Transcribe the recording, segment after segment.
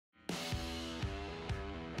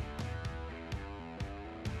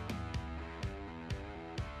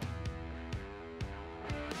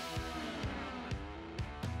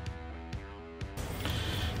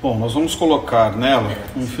Bom, nós vamos colocar nela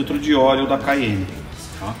um filtro de óleo da K&N.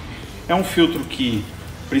 Tá? É um filtro que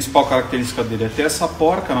a principal característica dele é ter essa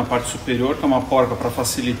porca na parte superior, que é uma porca para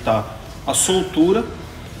facilitar a soltura.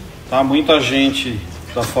 Tá? Muita gente,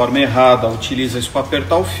 da forma errada, utiliza isso para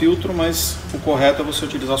apertar o filtro, mas o correto é você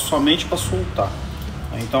utilizar somente para soltar.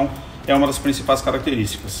 Tá? Então, é uma das principais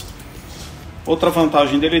características. Outra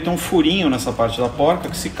vantagem dele é ter um furinho nessa parte da porca,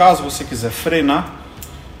 que se caso você quiser frenar,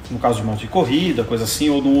 no caso de moto de corrida, coisa assim,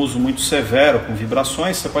 ou num uso muito severo, com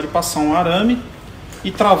vibrações, você pode passar um arame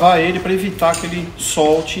e travar ele para evitar que ele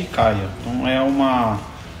solte e caia. Então é uma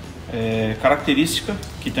característica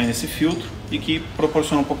que tem nesse filtro e que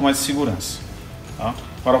proporciona um pouco mais de segurança. Tá?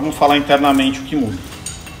 Agora vamos falar internamente o que muda.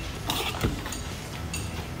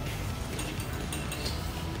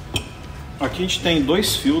 Aqui a gente tem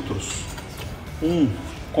dois filtros, um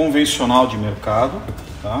convencional de mercado,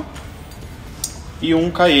 tá? E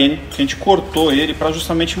um K&N, que a gente cortou ele para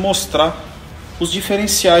justamente mostrar os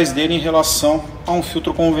diferenciais dele em relação a um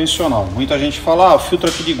filtro convencional. Muita gente fala, o filtro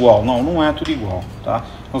é tudo igual. Não, não é tudo igual, tá?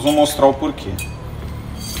 Nós vamos mostrar o porquê.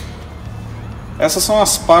 Essas são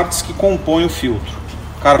as partes que compõem o filtro.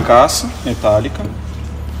 Carcaça metálica,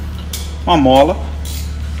 uma mola,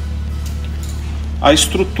 a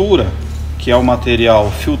estrutura, que é o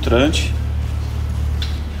material filtrante,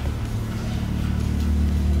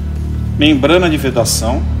 membrana de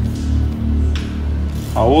vedação,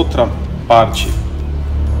 a outra parte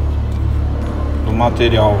do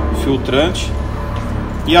material filtrante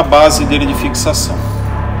e a base dele de fixação.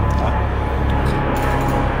 Tá?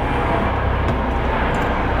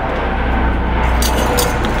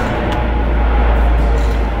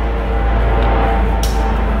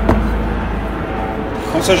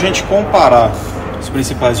 Então, se a gente comparar as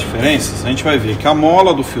principais diferenças, a gente vai ver que a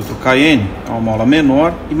mola do filtro K&N é uma mola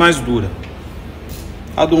menor e mais dura.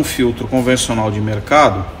 A de um filtro convencional de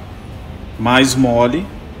mercado, mais mole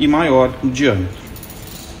e maior no diâmetro.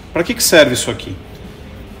 Para que serve isso aqui?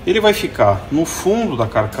 Ele vai ficar no fundo da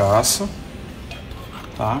carcaça,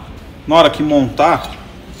 tá? Na hora que montar,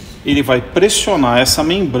 ele vai pressionar essa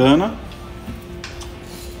membrana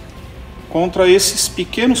contra esses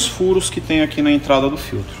pequenos furos que tem aqui na entrada do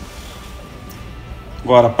filtro.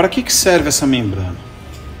 Agora, para que serve essa membrana?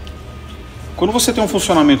 Quando você tem um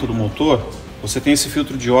funcionamento do motor, você tem esse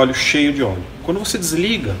filtro de óleo cheio de óleo. Quando você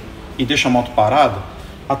desliga e deixa a moto parada,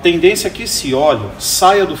 a tendência é que esse óleo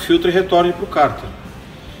saia do filtro e retorne para o cárter.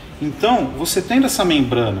 Então, você tendo essa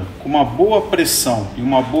membrana com uma boa pressão e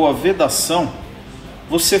uma boa vedação,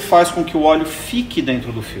 você faz com que o óleo fique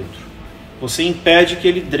dentro do filtro. Você impede que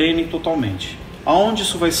ele drene totalmente. Aonde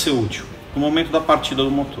isso vai ser útil? No momento da partida do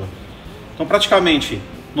motor. Então, praticamente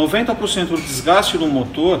 90% do desgaste do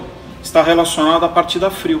motor está relacionado à partida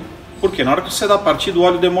frio. Porque na hora que você dá a partida, o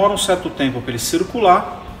óleo demora um certo tempo para ele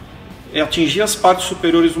circular e atingir as partes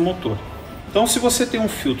superiores do motor. Então, se você tem um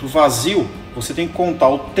filtro vazio, você tem que contar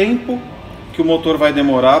o tempo que o motor vai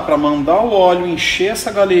demorar para mandar o óleo encher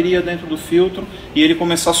essa galeria dentro do filtro e ele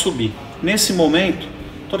começar a subir. Nesse momento,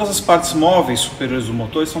 todas as partes móveis superiores do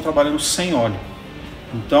motor estão trabalhando sem óleo.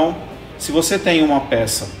 Então, se você tem uma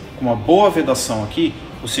peça com uma boa vedação aqui,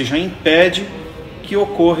 você já impede que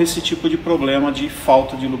ocorra esse tipo de problema de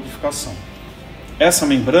falta de lubrificação. Essa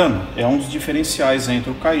membrana é um dos diferenciais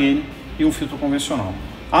entre o K&N e um filtro convencional.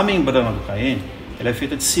 A membrana do K&N, ela é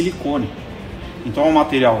feita de silicone, então é um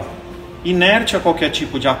material inerte a qualquer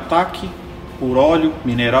tipo de ataque por óleo,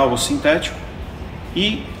 mineral ou sintético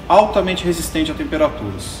e altamente resistente a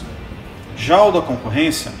temperaturas. Já o da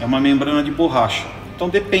concorrência é uma membrana de borracha, então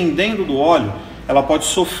dependendo do óleo, ela pode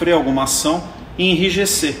sofrer alguma ação e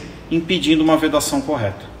enrijecer, impedindo uma vedação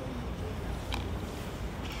correta.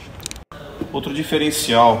 Outro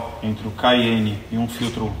diferencial entre o K&N e um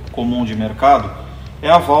filtro comum de mercado é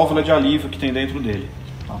a válvula de alívio que tem dentro dele.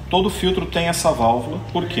 Todo filtro tem essa válvula,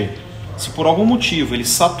 por quê? Se por algum motivo ele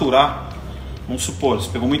saturar, vamos supor, se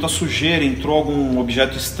pegou muita sujeira, entrou algum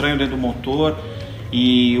objeto estranho dentro do motor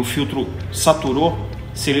e o filtro saturou,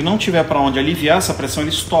 se ele não tiver para onde aliviar essa pressão,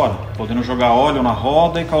 ele estoura, podendo jogar óleo na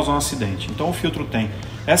roda e causar um acidente. Então o filtro tem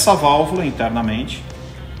essa válvula internamente,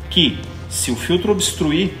 que se o filtro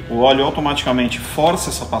obstruir, o óleo automaticamente força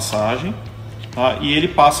essa passagem, tá? E ele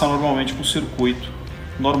passa normalmente com o circuito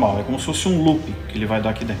normal. É como se fosse um loop que ele vai dar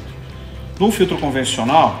aqui dentro. Num filtro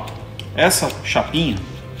convencional, essa chapinha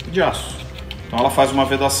é de aço. Então ela faz uma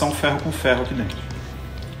vedação ferro com ferro aqui dentro.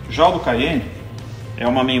 Já o do K&N é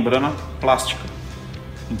uma membrana plástica.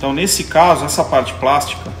 Então nesse caso, essa parte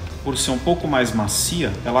plástica, por ser um pouco mais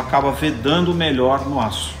macia, ela acaba vedando melhor no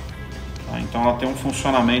aço. Tá? Então ela tem um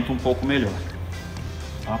funcionamento um pouco melhor.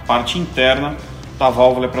 A parte interna da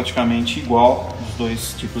válvula é praticamente igual nos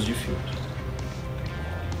dois tipos de filtro.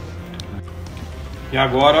 E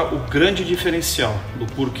agora o grande diferencial do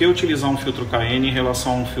porquê utilizar um filtro K&N em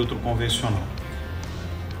relação a um filtro convencional.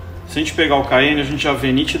 Se a gente pegar o K&N, a gente já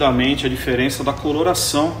vê nitidamente a diferença da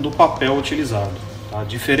coloração do papel utilizado. Tá?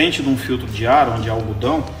 Diferente de um filtro de ar, onde é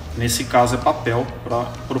algodão, nesse caso é papel para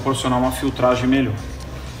proporcionar uma filtragem melhor.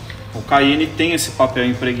 O K&N tem esse papel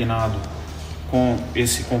impregnado com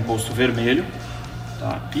esse composto vermelho,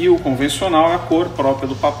 tá? E o convencional é a cor própria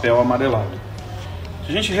do papel amarelado.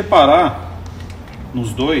 Se a gente reparar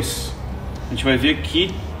nos dois, a gente vai ver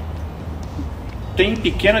que tem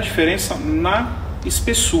pequena diferença na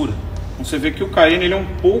espessura. Então, você vê que o K&N ele é um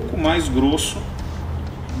pouco mais grosso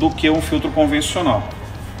do que um filtro convencional.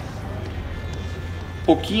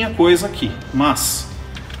 Pouquinha coisa aqui, mas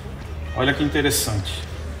olha que interessante.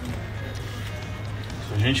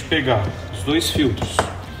 Se a gente pegar os dois filtros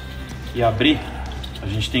e abrir, a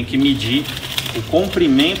gente tem que medir o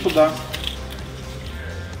comprimento da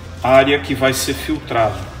área que vai ser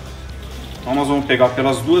filtrada. Então nós vamos pegar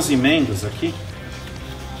pelas duas emendas aqui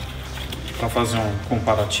para fazer um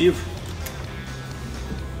comparativo.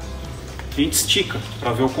 A gente estica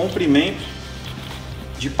para ver o comprimento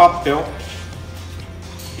de papel.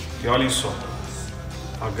 E olhem só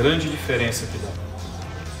a grande diferença que dá.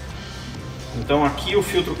 Então aqui o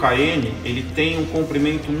filtro K&N ele tem um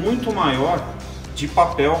comprimento muito maior de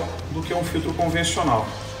papel do que um filtro convencional.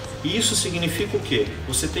 E isso significa o quê?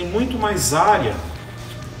 Você tem muito mais área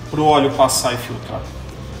para o óleo passar e filtrar.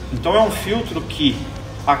 Então é um filtro que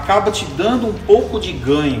acaba te dando um pouco de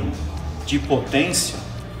ganho de potência,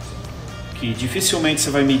 que dificilmente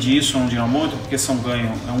você vai medir isso em um dinamômetro, porque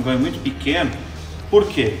é um ganho muito pequeno. Por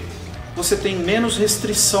quê? Você tem menos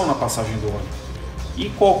restrição na passagem do óleo. E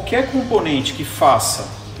qualquer componente que faça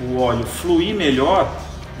o óleo fluir melhor,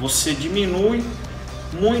 você diminui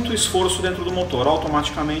muito esforço dentro do motor.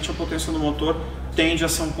 Automaticamente a potência do motor tende a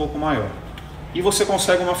ser um pouco maior. E você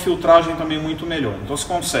consegue uma filtragem também muito melhor. Então você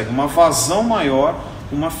consegue uma vazão maior,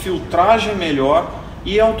 uma filtragem melhor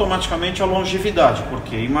e automaticamente a longevidade.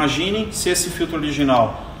 Porque imagine se esse filtro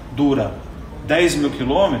original dura 10 mil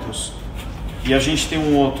quilômetros e a gente tem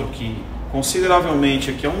um outro que consideravelmente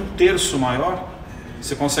aqui é 1/3 maior,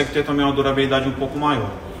 você consegue ter também uma durabilidade um pouco maior.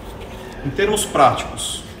 Em termos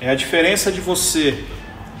práticos, é a diferença de você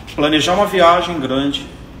planejar uma viagem grande,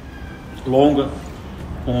 longa,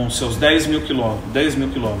 com seus 10 mil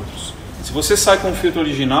quilômetros. Se você sai com o filtro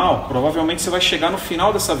original, provavelmente você vai chegar no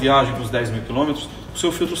final dessa viagem, dos 10 mil quilômetros, com o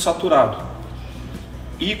seu filtro saturado.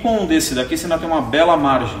 E com um desse daqui você ainda tem uma bela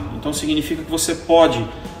margem. Então significa que você pode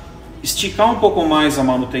esticar um pouco mais a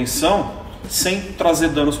manutenção sem trazer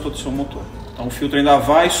danos para o seu motor. Então o filtro ainda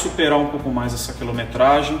vai superar um pouco mais essa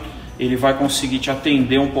quilometragem, ele vai conseguir te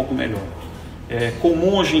atender um pouco melhor. É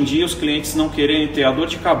comum hoje em dia os clientes não quererem ter a dor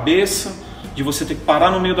de cabeça de você ter que parar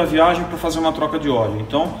no meio da viagem para fazer uma troca de óleo.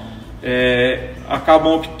 Então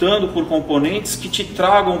acabam optando por componentes que te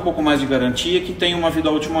tragam um pouco mais de garantia, que tenham uma vida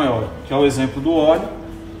útil maior, que é o exemplo do óleo,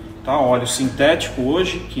 tá? Óleo sintético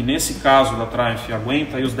hoje, que nesse caso da Triumph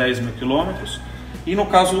aguenta aí os 10 mil quilômetros, e no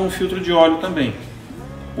caso de um filtro de óleo também.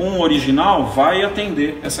 Um original vai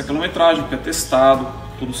atender essa quilometragem, porque é testado,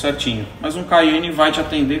 tudo certinho, mas um K&N vai te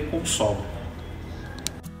atender com sobra.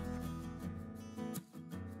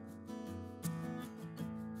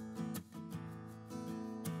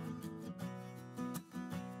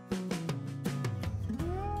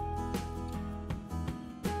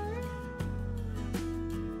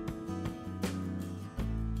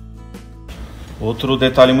 Outro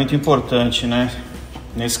detalhe muito importante, né?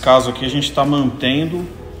 Nesse caso aqui a gente está mantendo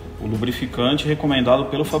o lubrificante recomendado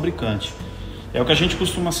pelo fabricante. É o que a gente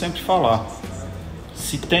costuma sempre falar.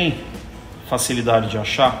 Se tem facilidade de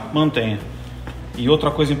achar, mantenha. E outra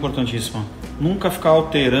coisa importantíssima, nunca ficar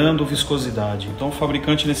alterando viscosidade. Então o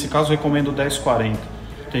fabricante nesse caso recomenda o 1040.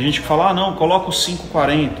 Tem gente que fala, ah não, coloca o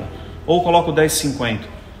 540 ou coloca o 1050.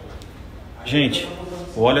 Gente,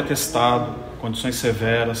 o óleo é testado, condições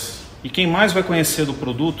severas. E quem mais vai conhecer do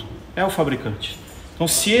produto é o fabricante. Então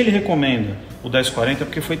se ele recomenda o 1040 é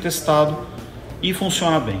porque foi testado e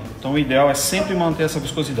funciona bem. Então o ideal é sempre manter essa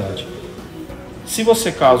viscosidade. Se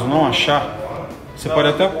você caso não achar, você pode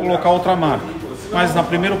até colocar outra marca, mas na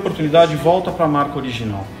primeira oportunidade volta para a marca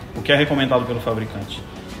original, o que é recomendado pelo fabricante.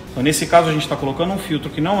 Então nesse caso a gente está colocando um filtro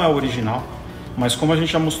que não é o original, mas como a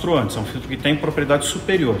gente já mostrou antes, é um filtro que tem propriedade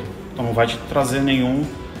superior, então não vai te trazer nenhum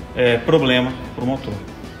problema para o motor.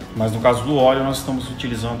 Mas no caso do óleo nós estamos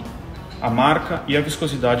utilizando a marca e a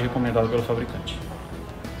viscosidade recomendada pelo fabricante.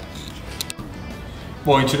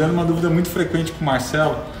 Bom, e tirando uma dúvida muito frequente com o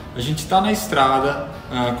Marcelo, a gente está na estrada,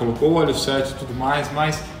 colocou o óleo certo e tudo mais,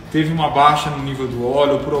 mas teve uma baixa no nível do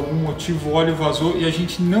óleo, por algum motivo o óleo vazou e a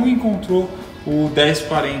gente não encontrou o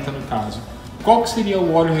 1040 no caso. Qual que seria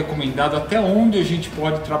o óleo recomendado? Até onde a gente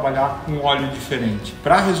pode trabalhar com óleo diferente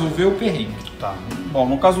para resolver o perrengue? Tá. Bom,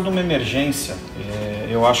 no caso de uma emergência,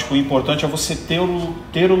 eu acho que o importante é você ter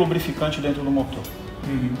o lubrificante dentro do motor.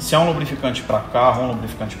 Se é um lubrificante para carro ou um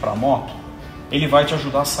lubrificante para moto, ele vai te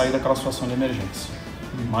ajudar a sair daquela situação de emergência.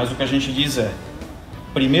 Mas o que a gente diz é,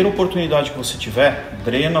 primeira oportunidade que você tiver,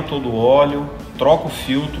 drena todo o óleo, troca o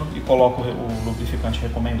filtro e coloca o lubrificante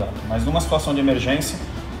recomendado. Mas numa situação de emergência,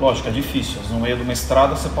 lógico, é difícil. No meio de uma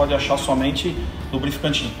estrada você pode achar somente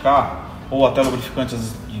lubrificante de carro ou até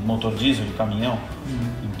lubrificantes de motor diesel, de caminhão.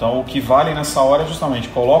 Então o que vale nessa hora é justamente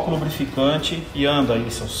coloca o lubrificante e anda aí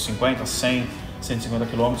seus 50, 100, 150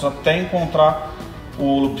 km até encontrar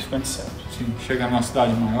o lubrificante certo. Sim, chega numa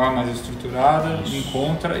cidade maior, mais estruturada,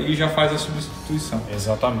 encontra e já faz a substituição.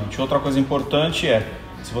 Exatamente. Outra coisa importante é,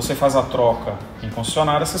 se você faz a troca em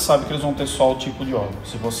concessionária, você sabe que eles vão ter só o tipo de óleo.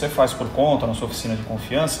 Se você faz por conta, na sua oficina de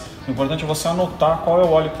confiança, o importante é você anotar qual é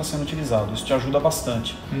o óleo que está sendo utilizado. Isso te ajuda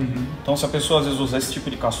bastante. Então, se a pessoa às vezes usa esse tipo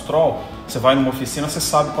de castrol, você vai numa oficina, você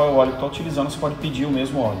sabe qual é o óleo que está utilizando, você pode pedir o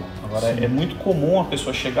mesmo óleo. Agora, é muito comum a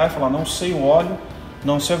pessoa chegar e falar, não sei o óleo,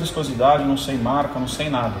 não sei a viscosidade, não sei marca, não sei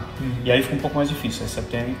nada. E aí fica um pouco mais difícil. Aí você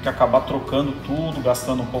tem que acabar trocando tudo,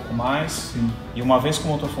 gastando um pouco mais. E uma vez que o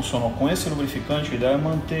motor funcionou com esse lubrificante, a ideia é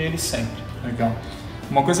manter ele sempre. Legal.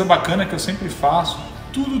 Uma coisa bacana que eu sempre faço,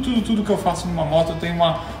 tudo que eu faço numa moto, eu tenho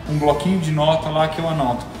um bloquinho de nota lá que eu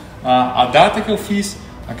anoto. A data que eu fiz,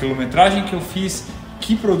 a quilometragem que eu fiz,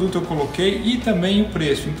 que produto eu coloquei e também o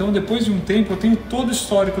preço. Então depois de um tempo eu tenho todo o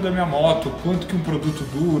histórico da minha moto, quanto que um produto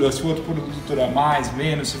dura, se o outro produto dura mais,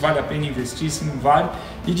 menos, se vale a pena investir, se não vale.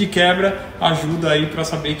 E de quebra ajuda aí para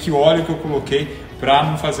saber que óleo que eu coloquei para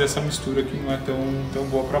não fazer essa mistura que não é tão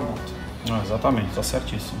boa para a moto. Exatamente, está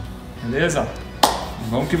certíssimo. Beleza?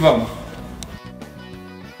 Vamos que vamos.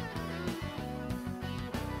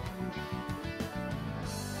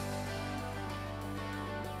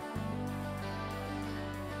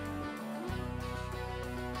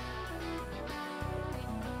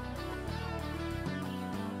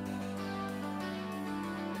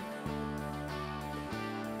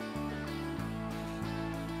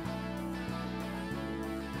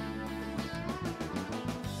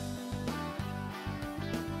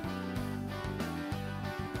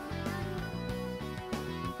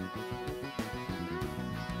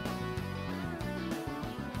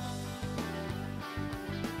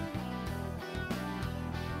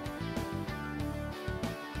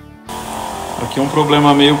 Aqui é um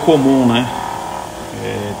problema meio comum, né?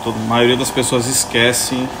 A maioria das pessoas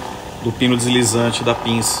esquecem do pino deslizante da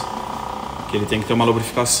pinça, que ele tem que ter uma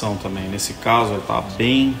lubrificação também. Nesse caso, ele está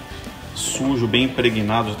bem sujo, bem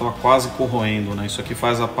impregnado, já estava quase corroendo, né? Isso aqui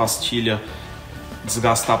faz a pastilha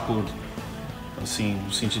desgastar por, assim,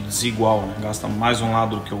 no sentido desigual, né? Gasta mais um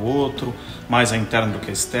lado do que o outro, mais a interna do que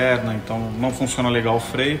a externa, então não funciona legal o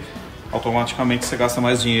freio, automaticamente você gasta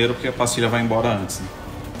mais dinheiro porque a pastilha vai embora antes, né?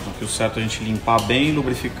 Então, aqui o certo é a gente limpar bem,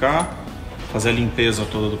 lubrificar, fazer a limpeza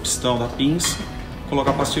toda do pistão, da pinça, colocar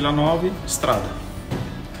a pastilha nova e estrada.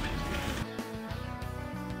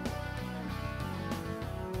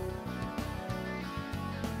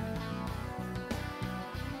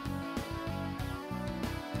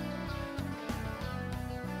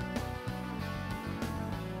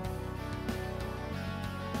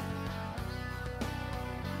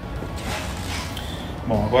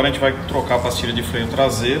 Bom, agora a gente vai trocar a pastilha de freio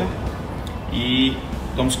traseira e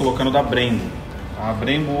estamos colocando da Brembo. A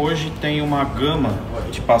Brembo hoje tem uma gama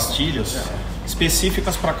de pastilhas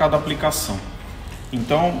específicas para cada aplicação.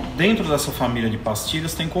 Então, dentro dessa família de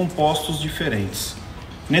pastilhas tem compostos diferentes.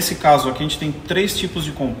 Nesse caso aqui a gente tem 3 tipos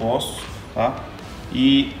de compostos, tá?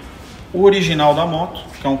 E o original da moto,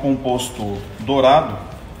 que é um composto dourado,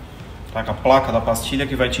 tá? Com a placa da pastilha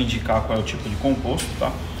que vai te indicar qual é o tipo de composto,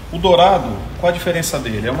 tá? O dourado, qual a diferença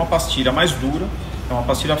dele? É uma pastilha mais dura, é uma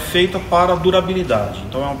pastilha feita para durabilidade.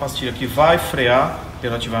 Então é uma pastilha que vai frear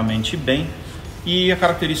relativamente bem e a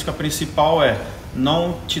característica principal é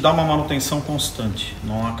não te dar uma manutenção constante,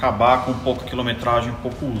 não acabar com pouca quilometragem,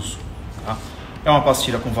 pouco uso. Tá? É uma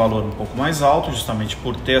pastilha com valor um pouco mais alto, justamente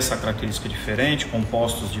por ter essa característica diferente,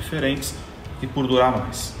 compostos diferentes e por durar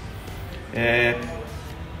mais.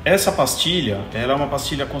 Essa pastilha, ela é uma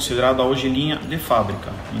pastilha considerada hoje linha de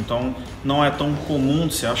fábrica, então não é tão comum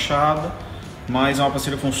de ser achada, mas é uma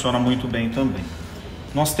pastilha que funciona muito bem também.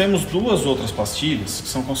 Nós temos 2 outras pastilhas que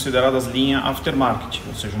são consideradas linha aftermarket,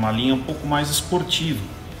 ou seja, uma linha um pouco mais esportiva,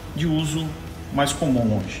 de uso mais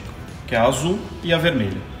comum hoje, que é a azul e a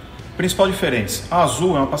vermelha. Principal diferença: a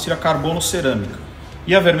azul é uma pastilha carbono cerâmica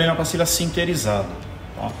e a vermelha é uma pastilha sinterizada.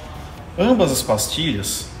 Tá? Ambas as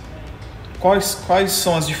pastilhas, quais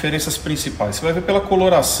são as diferenças principais? Você vai ver pela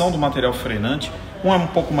coloração do material frenante, um é um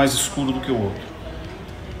pouco mais escuro do que o outro.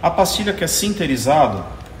 A pastilha que é sinterizada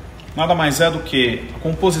nada mais é do que a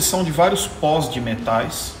composição de vários pós de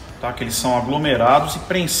metais, tá? Que eles são aglomerados e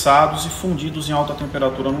prensados e fundidos em alta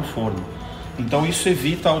temperatura no forno. Então isso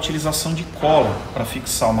evita a utilização de cola para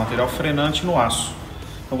fixar o material frenante no aço.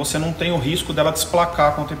 Então você não tem o risco dela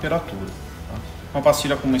desplacar com a temperatura. Tá? Uma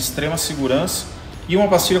pastilha com uma extrema segurança e uma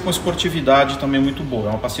pastilha com esportividade também muito boa. É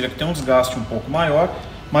uma pastilha que tem um desgaste um pouco maior,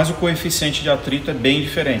 mas o coeficiente de atrito é bem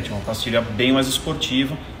diferente. É uma pastilha bem mais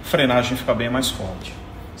esportiva, a frenagem fica bem mais forte.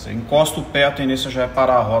 Você encosta o pé, a tendência já é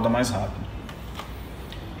parar a roda mais rápido.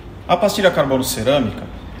 A pastilha carbono cerâmica,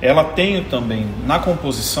 ela tem também na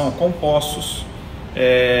composição compostos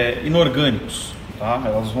inorgânicos. Tá?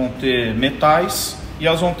 Elas vão ter metais e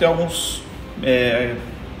elas vão ter alguns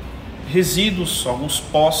resíduos, alguns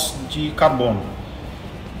pós de carbono,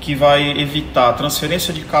 que vai evitar a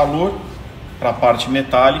transferência de calor para a parte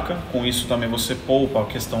metálica. Com isso também você poupa a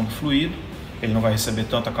questão do fluido, ele não vai receber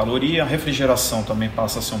tanta caloria, a refrigeração também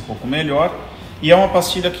passa a ser um pouco melhor, e é uma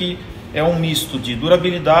pastilha que é um misto de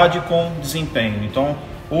durabilidade com desempenho. Então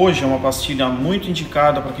hoje é uma pastilha muito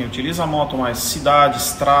indicada para quem utiliza a moto mais cidade,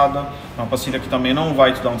 estrada. É uma pastilha que também não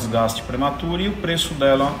vai te dar um desgaste prematuro e o preço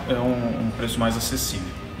dela é um preço mais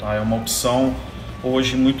acessível. Tá? É uma opção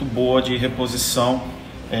hoje muito boa de reposição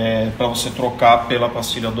para você trocar pela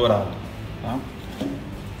pastilha dourada. Tá?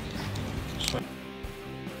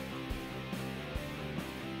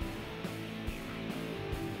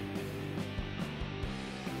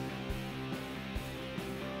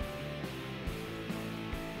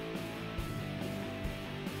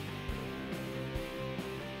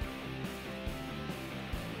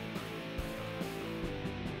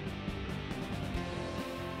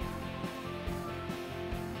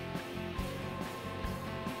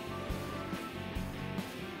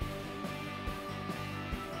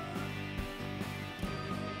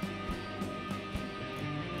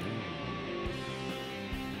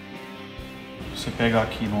 Você pegar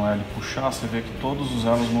aqui no L e puxar, você vê que todos os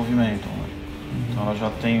elos movimentam, né? Então ela já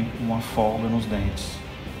tem uma folga nos dentes.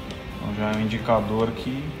 Então já é um indicador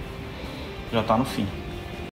que já está no fim.